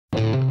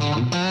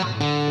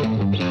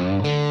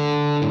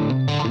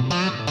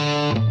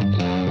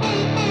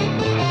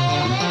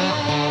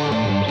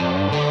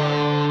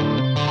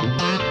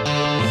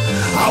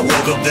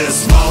up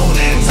this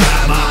morning,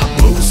 tied my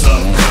boots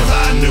up, cause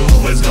I knew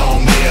it was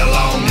gonna be a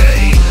long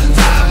day.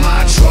 Tied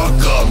my truck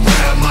up,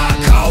 grabbed my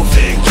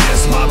coffee,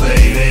 kissed my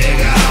baby,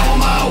 got on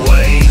my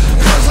way.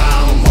 Cause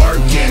I'm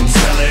working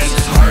till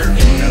it's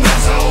hurting, and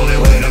that's the only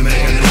way to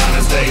make an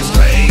honest day's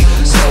pay.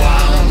 So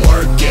I'm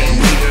working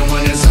even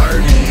when it's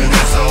hurting, and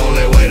that's the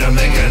only way to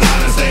make an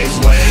honest day's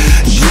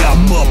wage. Yeah,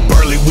 I'm up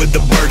early with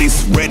the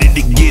birdies, ready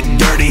to get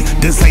dirty.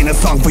 This ain't a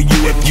song for you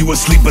if you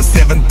asleep at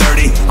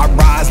 7:30. I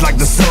rise like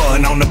the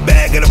sun on the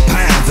bag of the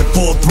pounds, at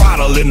full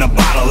throttle in the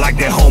bottle like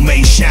that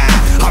homemade shine.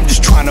 I'm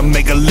just trying to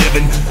make a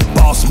living,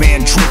 boss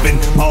man tripping,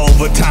 my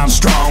overtime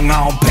strong, I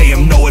don't pay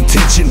him no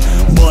attention.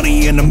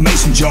 Money in the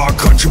mason jar,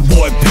 country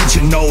boy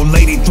pitching. Old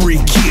lady, 3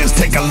 kids,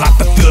 take a lot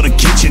to fill the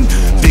kitchen.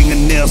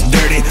 Fingernails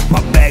dirty,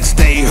 my back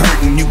stay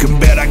hurting. You can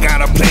bet I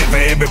got a plan for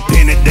every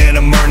penny that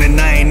I'm earning.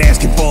 I ain't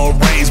asking for a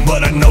raise,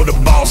 but I know the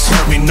boss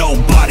hurt me.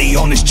 Nobody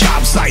on this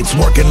job site's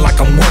working like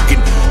I'm working.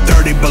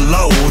 30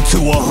 below to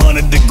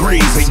 100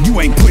 degrees, and you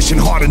ain't pushing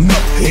hard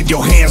enough if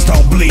your hands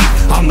don't bleed.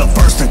 I'm the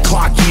first to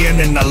clock in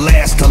and the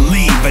last to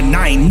leave, and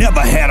I ain't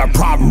never had a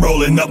problem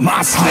rolling up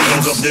my sleeves. I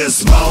woke up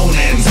this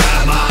morning,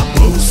 tied my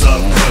boots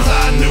up, cause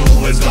I knew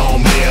it was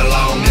gonna be a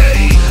long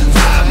day.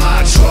 Tied my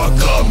truck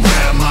up,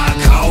 grabbed my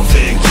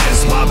coffee,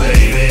 kissed my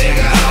baby,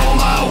 got on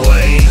my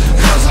way.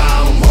 Cause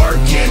I'm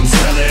working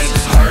till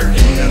it's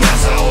hurting, and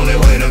that's the only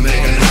way to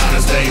make an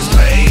honest day's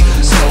pay.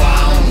 So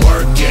I'm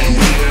working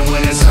even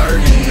when it's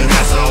hurting, and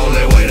that's the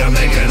only way to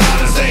make an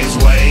honest day's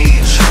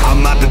wage.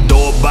 I'm out the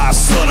door by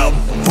sunup,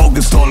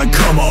 focused on the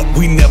come up.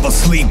 We never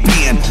sleep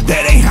in,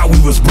 that ain't how we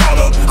was brought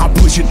up. I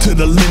push it to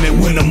the limit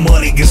when the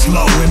money gets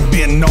low, and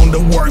been known to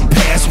work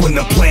past when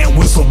the plant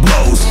whistle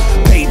blows.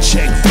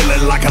 Paycheck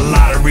feeling like a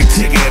lottery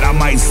ticket, I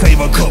might save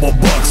a couple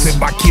bucks if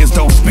my kids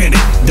don't spend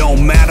it.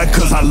 Don't matter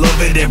cause I love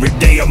it every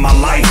day of my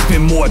life.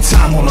 Spend more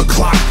time on the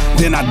clock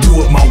than I do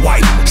with my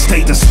wife.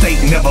 State to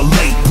state, never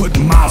late,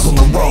 putting miles on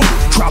the road.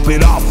 Drop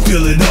it off,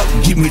 fill it up,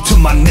 get me to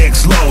my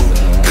next load.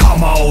 Call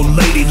my old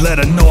lady, let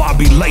her know I'll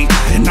be late,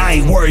 and I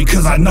ain't worried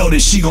cause I know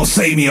that she gon'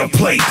 save me a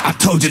plate. I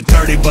told you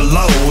 30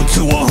 below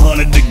to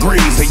 100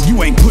 degrees, and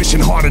you ain't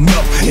pushing hard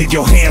enough if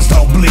your hands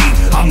don't bleed.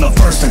 I'm the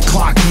first to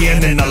clock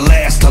in and the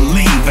last to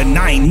leave, and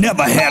I ain't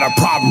never had a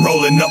problem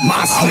rolling up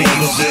my sleeves. I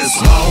woke up this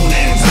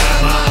morning,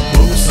 tied my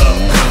boots up,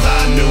 cause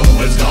I knew it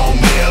was gonna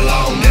be a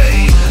long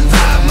day.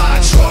 Tied my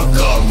truck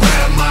up,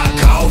 grabbed my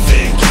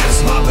coffee,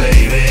 kissed my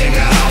baby,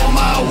 got on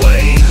my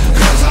way.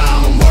 Cause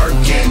I'm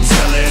working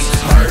till it's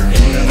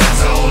hurting, and that's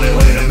the only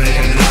way to make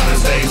an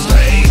honest day's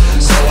pay.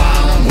 So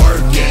I'm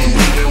working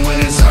even when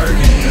it's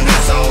hurting, and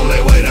that's the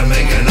only way to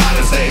make an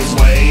honest day's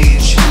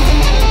wage.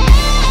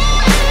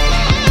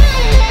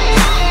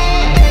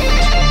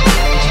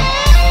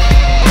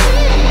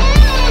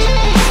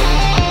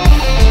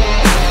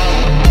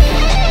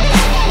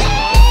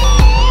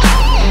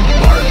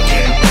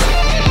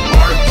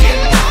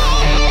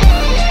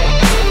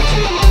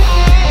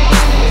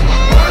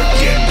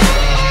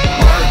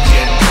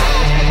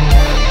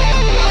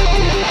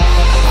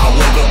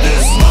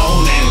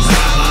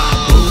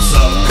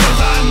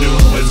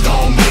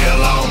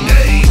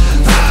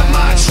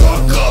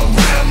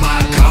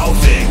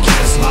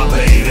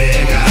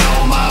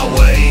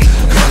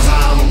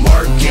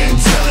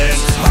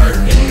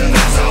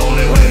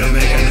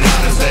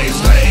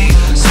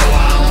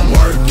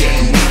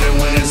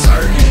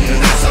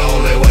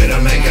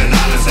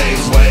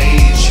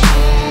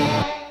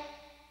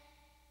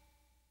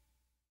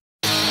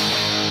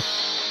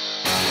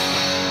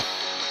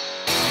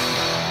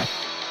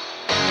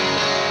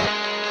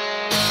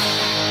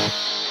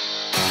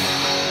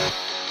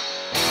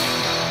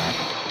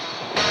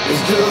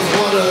 It's just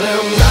one of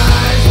them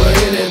nights where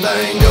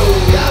anything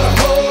goes. Got a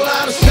whole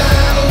lot of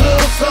shine, a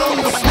little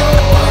something to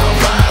smoke. I'm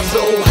flying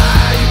so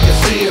high you can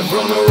see it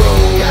from the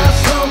road. Got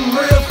something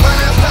real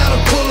fast, how to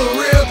pull it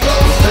real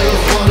close.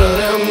 It's one of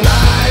them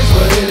nights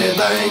where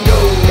anything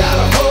goes. Got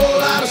a whole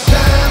lot of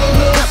shine, a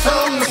little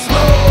something to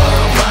smoke.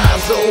 I'm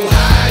flying so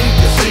high you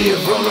can see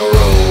it from the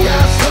road.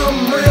 Got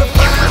something real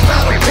fast,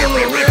 how to pull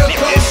it real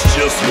close. It's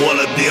just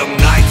one of them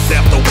nights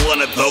after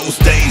one of those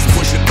days,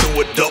 pushing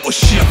through a double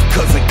shift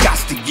cause it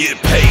got to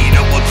get paid.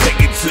 I'ma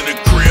take it to the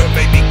crib,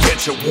 maybe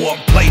catch a warm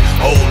plate.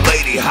 Old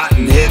lady hot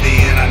and heavy,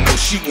 and I know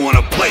she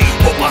wanna play.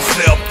 Put my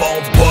cell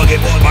phone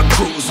bugging, my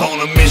crew's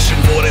on a mission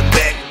for that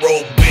back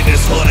road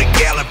business. 100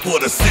 gallon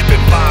for the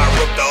sipping, fire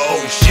up the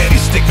old Chevy.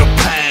 Stick a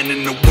pine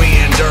in the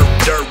wind,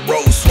 dirt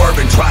road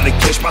swerving, trying to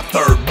catch my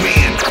third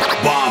wind.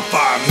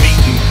 Bonfire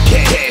meeting,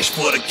 cash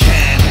for the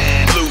can.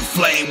 Blue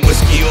flame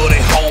whiskey or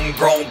that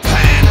homegrown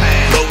pine.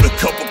 Load a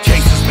couple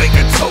cases, make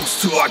a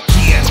toast to our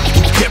kin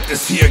who kept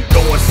us here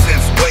going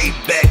since